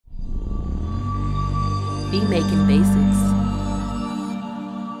Beat Making Basics.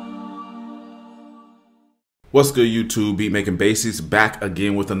 What's good, YouTube? Beat Making Basics back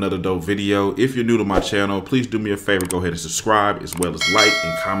again with another dope video. If you're new to my channel, please do me a favor, go ahead and subscribe, as well as like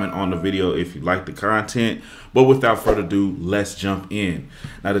and comment on the video if you like the content. But without further ado, let's jump in.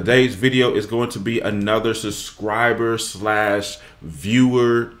 Now, today's video is going to be another subscriber slash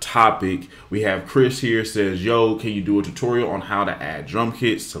viewer topic. We have Chris here, says, yo, can you do a tutorial on how to add drum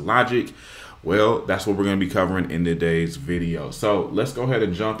kits to Logic? Well, that's what we're going to be covering in today's video. So let's go ahead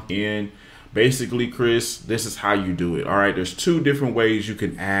and jump in. Basically, Chris, this is how you do it. All right, there's two different ways you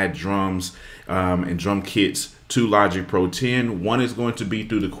can add drums and drum kits to Logic Pro 10. One is going to be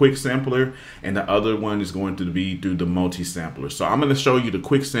through the quick sampler, and the other one is going to be through the multi-sampler. So I'm going to show you the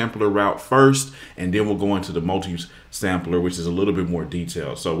quick sampler route first, and then we'll go into the multi-sampler, which is a little bit more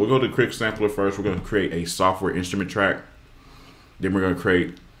detailed. So we'll go to the quick sampler first. We're going to create a software instrument track. Then we're going to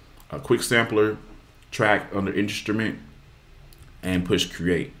create a quick sampler track under instrument and push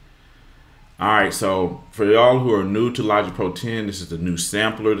create. All right, so for y'all who are new to Logic Pro 10, this is the new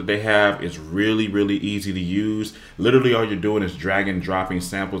sampler that they have. It's really, really easy to use. Literally all you're doing is dragging and dropping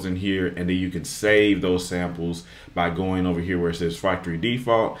samples in here, and then you can save those samples by going over here where it says factory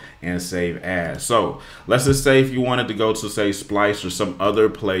default and save as. So let's just say if you wanted to go to, say, Splice or some other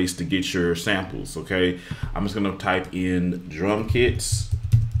place to get your samples, okay? I'm just gonna type in drum kits.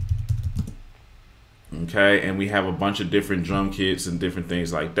 Okay, and we have a bunch of different drum kits and different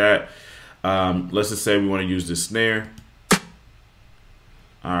things like that. Let's just say we want to use this snare.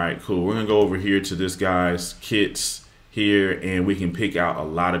 All right, cool. We're gonna go over here to this guy's kits here, and we can pick out a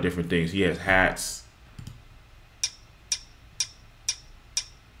lot of different things. He has hats.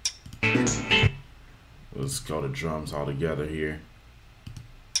 Let's go to drums all together here.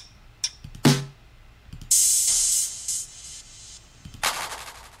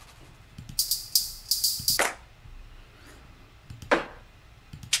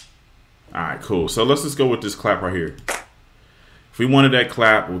 All right, cool. So let's just go with this clap right here. If we wanted that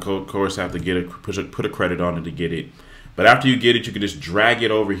clap, we'll of course have to get it, put a credit on it to get it. But after you get it, you can just drag it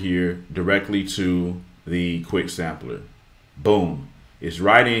over here directly to the quick sampler. Boom. It's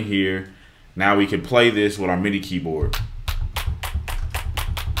right in here. Now we can play this with our MIDI keyboard.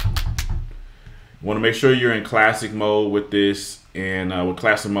 You want to make sure you're in classic mode with this, and what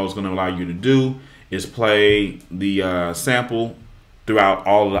classic mode is going to allow you to do is play the sample throughout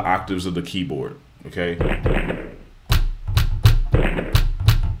all of the octaves of the keyboard, okay?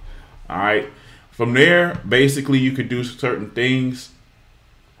 All right, from there, basically you could do certain things.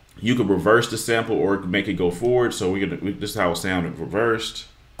 You could reverse the sample or make it go forward. So this is how it sounded reversed.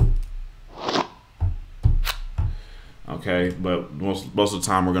 Okay, but most of the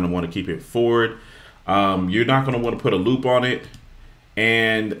time we're gonna wanna keep it forward. You're not gonna wanna put a loop on it.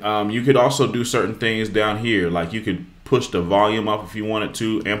 And you could also do certain things down here, like you could push the volume up if you wanted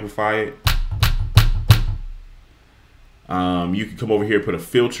to amplify it. You can come over here, put a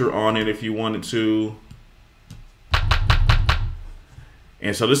filter on it if you wanted to.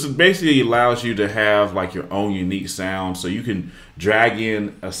 And so this is basically allows you to have like your own unique sound. So you can drag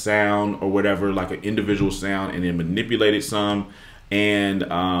in a sound or whatever, like an individual sound, and then manipulate it some. And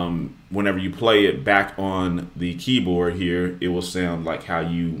whenever you play it back on the keyboard here, it will sound like how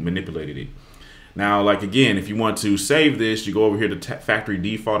you manipulated it. Now, like again, if you want to save this, you go over here to factory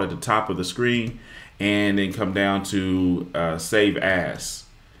default at the top of the screen, and then come down to save as.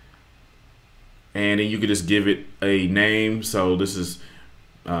 And then you can just give it a name. So this is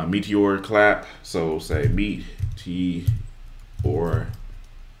Meteor Clap. So say Meteor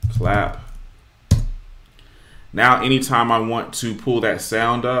Clap. Now, anytime I want to pull that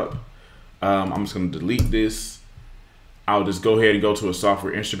sound up, I'm just going to delete this. I'll just go ahead and go to a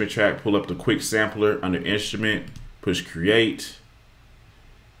software instrument track, pull up the quick sampler under instrument, push create,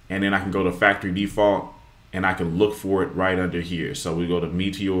 and then I can go to factory default and I can look for it right under here. So we go to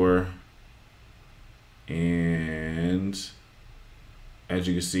Meteor, and as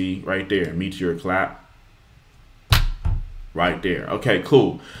you can see right there, Meteor Clap. Right there. Okay,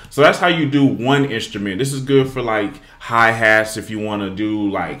 cool. So that's how you do one instrument. This is good for like hi-hats if you want to do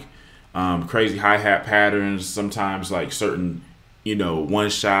like crazy hi-hat patterns, sometimes like certain, you know,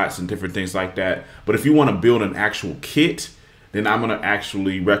 one-shots and different things like that. But if you want to build an actual kit, then I'm going to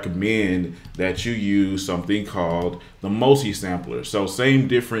actually recommend that you use something called the multi-sampler. So same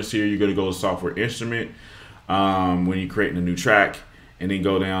difference here. You're going to go to software instrument when you're creating a new track, and then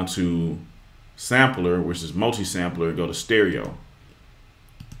go down to sampler, which is multi-sampler, go to stereo.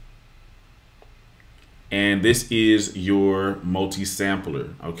 And this is your multi-sampler,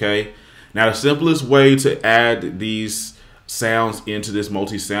 okay? Now, the simplest way to add these sounds into this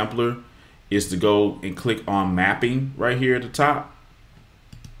multi-sampler is to go and click on mapping right here at the top.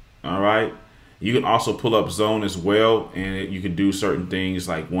 All right. You can also pull up zone as well, and you can do certain things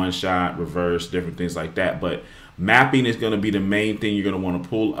like one shot, reverse, different things like that. But mapping is going to be the main thing you're going to want to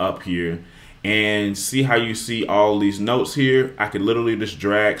pull up here. And see how you see all these notes here? I can literally just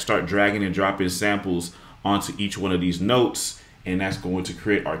start dragging and dropping samples onto each one of these notes, and that's going to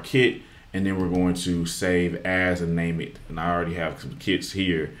create our kit. And then we're going to save as and name it. And I already have some kits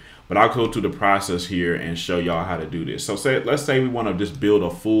here, but I'll go through the process here and show y'all how to do this. So let's say we want to just build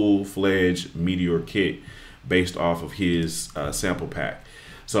a full-fledged Meteor kit based off of his sample pack.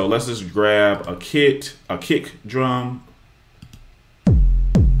 So let's just grab a kick drum.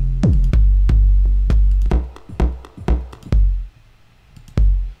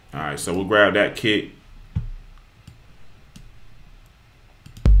 All right, so we'll grab that kit.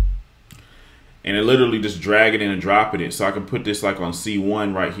 And it literally just dragging it and dropping it. So I can put this like on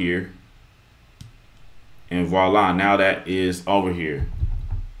C1 right here. And voila, now that is over here.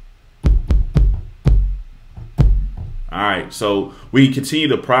 All right, so we continue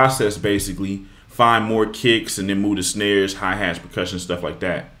the process basically, find more kicks and then move the snares, hi-hats, percussion, stuff like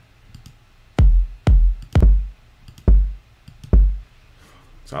that.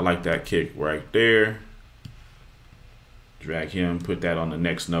 So I like that kick right there. Drag him, put that on the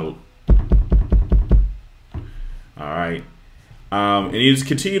next note. All right. And you just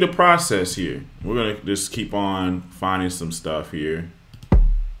continue the process here. We're going to just keep on finding some stuff here.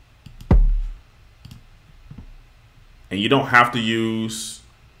 And you don't have to use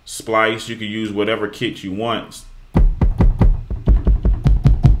splice. You can use whatever kit you want.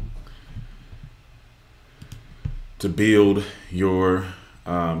 To build your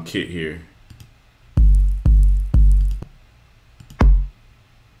kit here.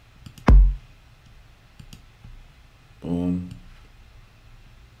 Boom.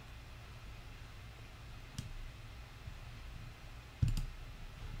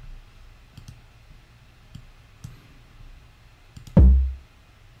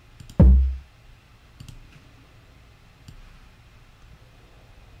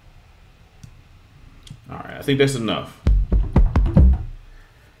 All right, I think that's enough.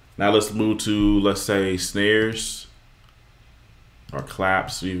 Now let's move to, let's say, snares or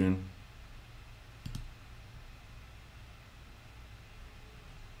claps even.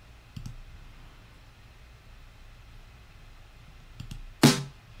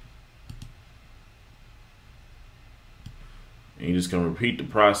 And you're just gonna repeat the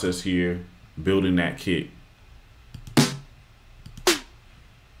process here, building that kit.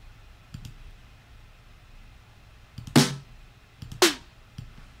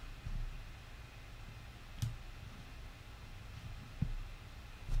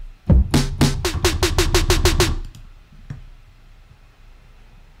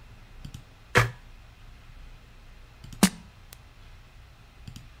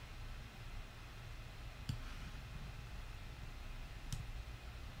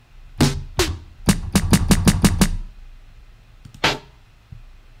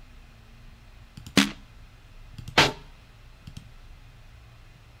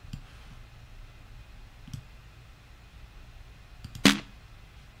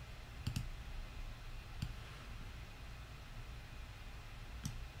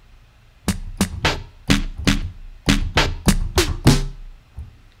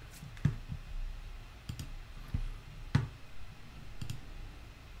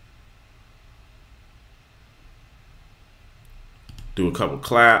 Do a couple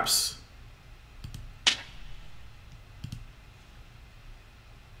claps.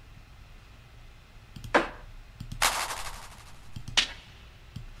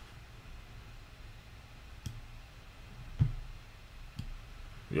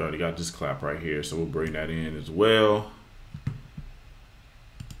 We already got this clap right here, so we'll bring that in as well.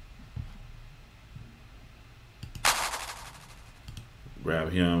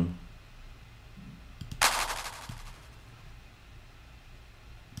 Grab him.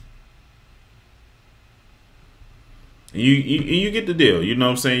 And you get the deal. You know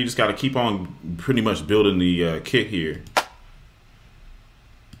what I'm saying? You just got to keep on pretty much building the kit here.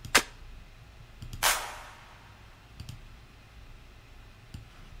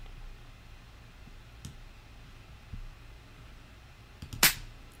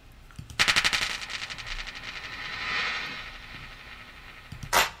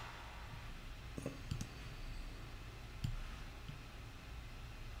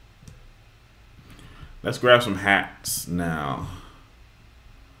 Let's grab some hats now.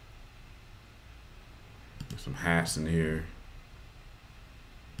 There's some hats in here.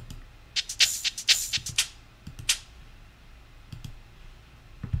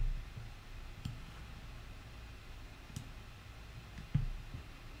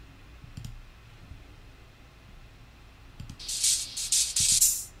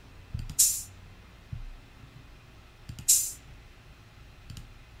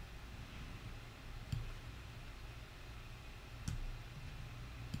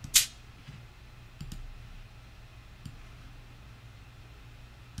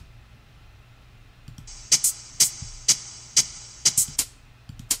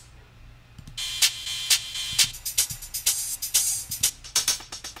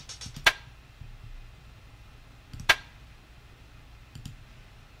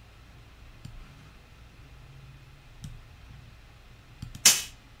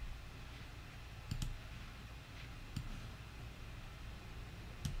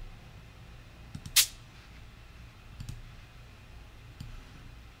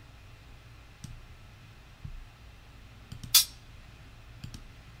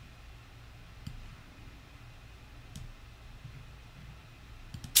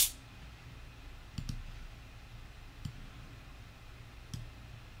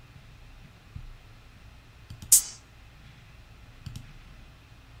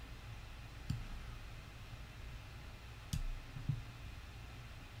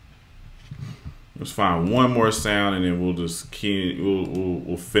 Let's find one more sound, and then we'll just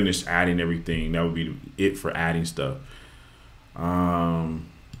we'll finish adding everything. That would be it for adding stuff.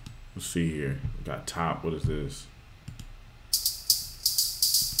 Let's see here. We got top. What is this?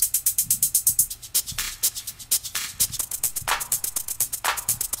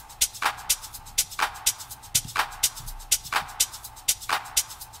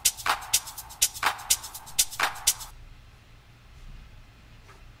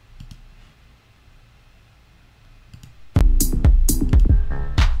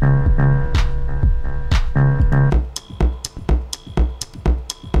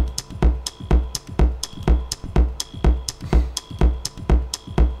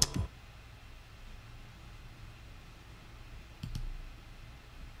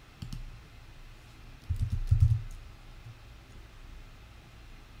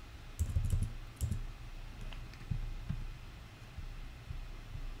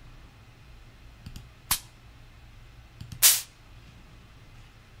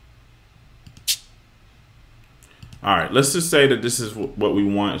 All right, let's just say that this is what we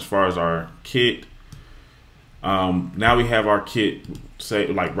want as far as our kit. Now we have our kit, say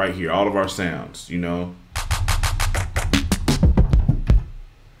like right here, all of our sounds, you know.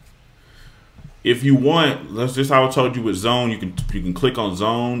 If you want, let's just how I told you with zone, you can click on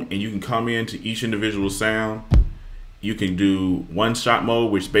zone and you can come into each individual sound. You can do one shot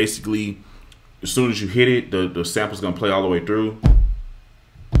mode, which basically as soon as you hit it, the sample's gonna play all the way through.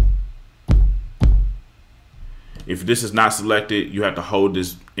 If this is not selected, you have to hold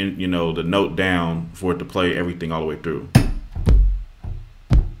this, you know, the note down for it to play everything all the way through.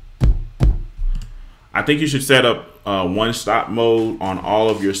 I think you should set up one stop mode on all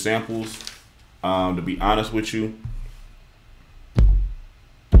of your samples, to be honest with you.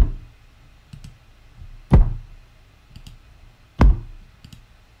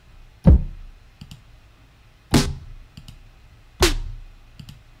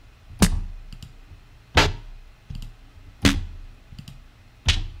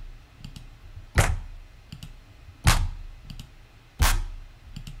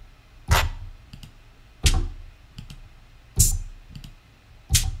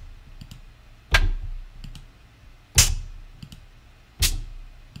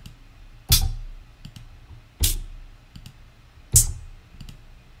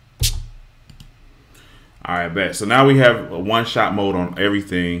 All right, bet. So now we have a one-shot mode on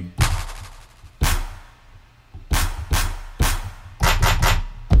everything.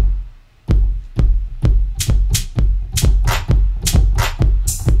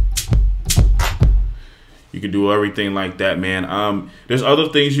 You can do everything like that, man. There's other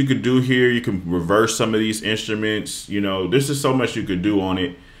things you could do here. You can reverse some of these instruments. You know, this is so much you could do on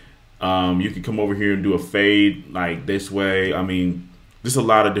it. You can come over here and do a fade like this way. I mean, there's a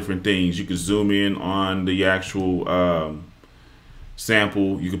lot of different things. You can zoom in on the actual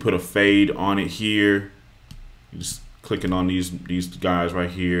sample. You can put a fade on it here. Just clicking on these guys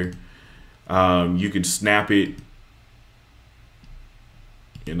right here. You can snap it.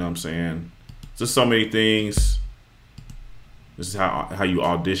 You know what I'm saying? Just so many things. This is how you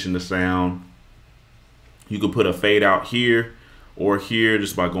audition the sound. You can put a fade out here or here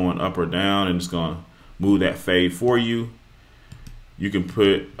just by going up or down, and it's gonna move that fade for you. You can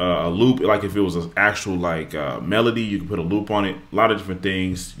put a loop, like if it was an actual like melody, you can put a loop on it. A lot of different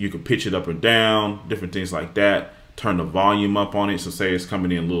things. You can pitch it up or down, different things like that. Turn the volume up on it. So say it's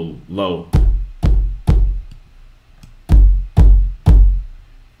coming in a little low.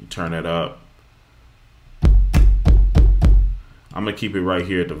 You turn that up. I'm gonna keep it right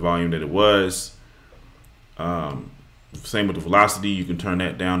here at the volume that it was. Same with the velocity. You can turn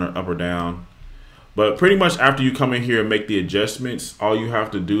that down or up or down. But pretty much after you come in here and make the adjustments, all you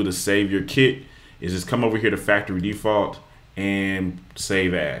have to do to save your kit is just come over here to factory default and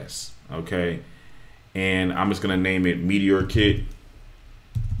save as, okay? And I'm just gonna name it Meteor Kit.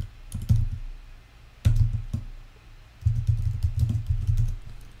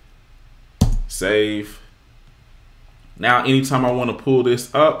 Save. Now, anytime I wanna pull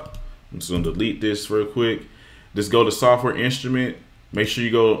this up, I'm just gonna delete this real quick. Just go to software instrument. Make sure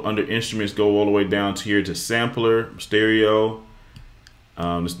you go under instruments, go all the way down to here to sampler, stereo.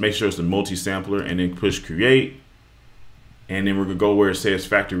 Just make sure it's a multi-sampler and then push create. And then we're gonna go where it says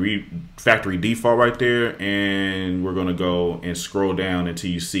factory default right there. And we're gonna go and scroll down until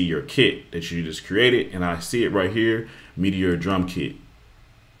you see your kit that you just created. And I see it right here, Meteor Drum Kit.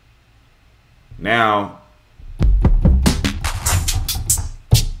 Now,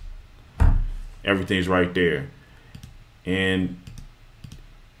 everything's right there. And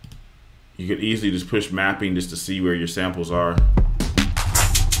you could easily just push mapping just to see where your samples are.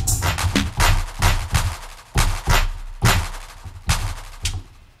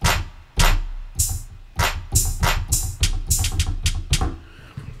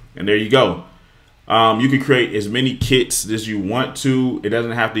 And there you go. You can create as many kits as you want to. It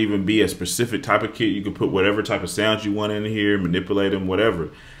doesn't have to even be a specific type of kit. You can put whatever type of sounds you want in here, manipulate them,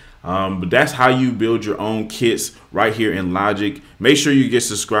 whatever. But that's how you build your own kits right here in Logic. Make sure you get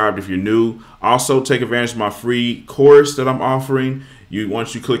subscribed if you're new. Also, take advantage of my free course that I'm offering.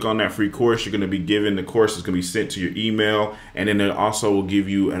 Once you click on that free course, you're going to be given the course is going to be sent to your email, and then it also will give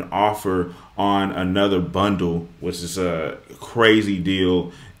you an offer on another bundle, which is a crazy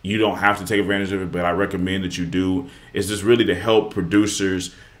deal. You don't have to take advantage of it, but I recommend that you do. It's just really to help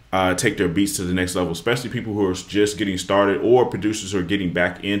producers take their beats to the next level, especially people who are just getting started or producers who are getting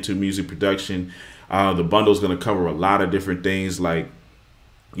back into music production. The bundle is going to cover a lot of different things, like,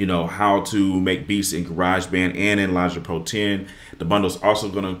 you know, how to make beats in GarageBand and in Logic Pro 10. The bundle is also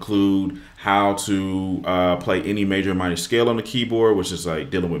going to include how to play any major or minor scale on the keyboard, which is like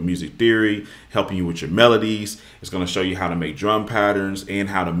dealing with music theory, helping you with your melodies. It's going to show you how to make drum patterns and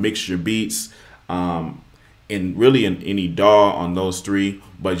how to mix your beats. And really in any DAW on those three,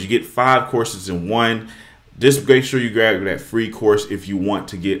 but you get 5 courses in one. Just make sure you grab that free course if you want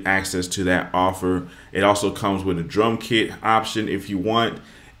to get access to that offer. It also comes with a drum kit option if you want,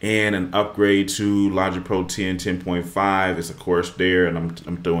 and an upgrade to Logic Pro 10 10.5. It's a course there, and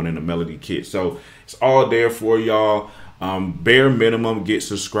I'm throwing in a melody kit. So it's all there for y'all. Bare minimum, get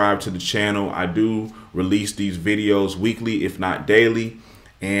subscribed to the channel. I do release these videos weekly, if not daily.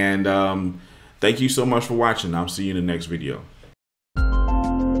 And thank you so much for watching. I'll see you in the next video.